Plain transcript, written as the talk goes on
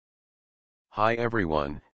Hi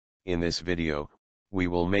everyone, in this video, we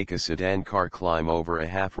will make a sedan car climb over a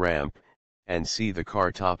half ramp, and see the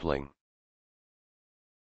car toppling.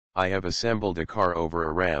 I have assembled a car over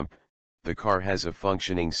a ramp. The car has a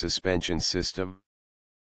functioning suspension system.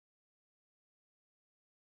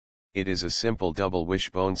 It is a simple double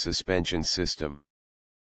wishbone suspension system.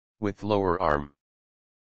 With lower arm,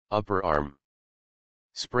 upper arm,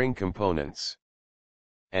 spring components,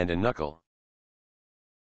 and a knuckle.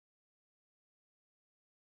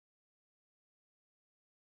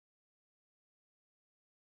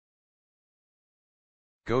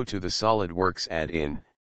 Go to the SolidWORKS add-in,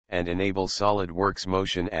 and enable SolidWORKS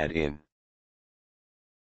Motion add-in.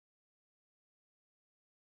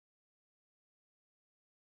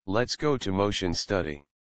 Let's go to Motion Study.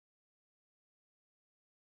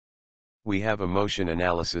 We have a motion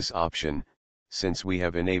analysis option, since we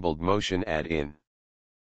have enabled Motion add-in.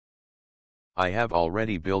 I have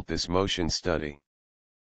already built this motion study.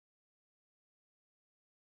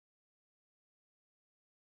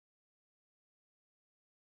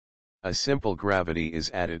 A simple gravity is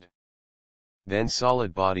added. Then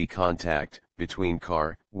solid body contact between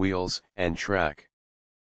car, wheels, and track.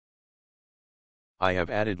 I have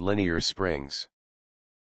added linear springs.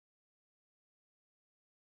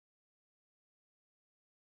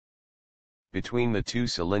 Between the two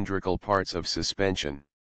cylindrical parts of suspension.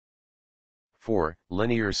 4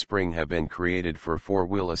 linear spring have been created for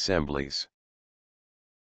 4-wheel assemblies.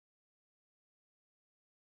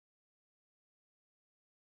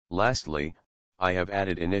 Lastly, I have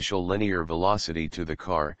added initial linear velocity to the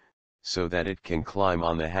car, so that it can climb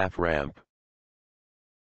on the half ramp.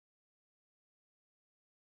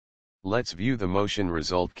 Let's view the motion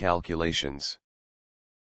result calculations.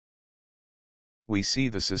 We see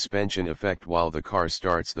the suspension effect while the car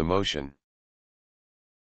starts the motion.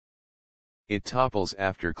 It topples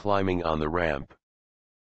after climbing on the ramp.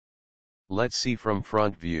 Let's see from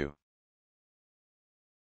front view.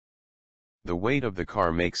 The weight of the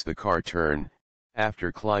car makes the car turn,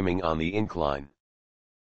 after climbing on the incline.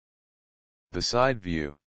 The side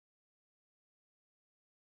view.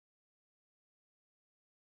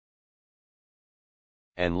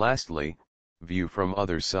 And lastly, view from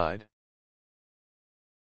other side.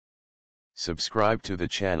 Subscribe to the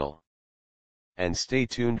channel. And stay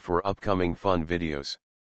tuned for upcoming fun videos.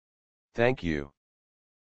 Thank you.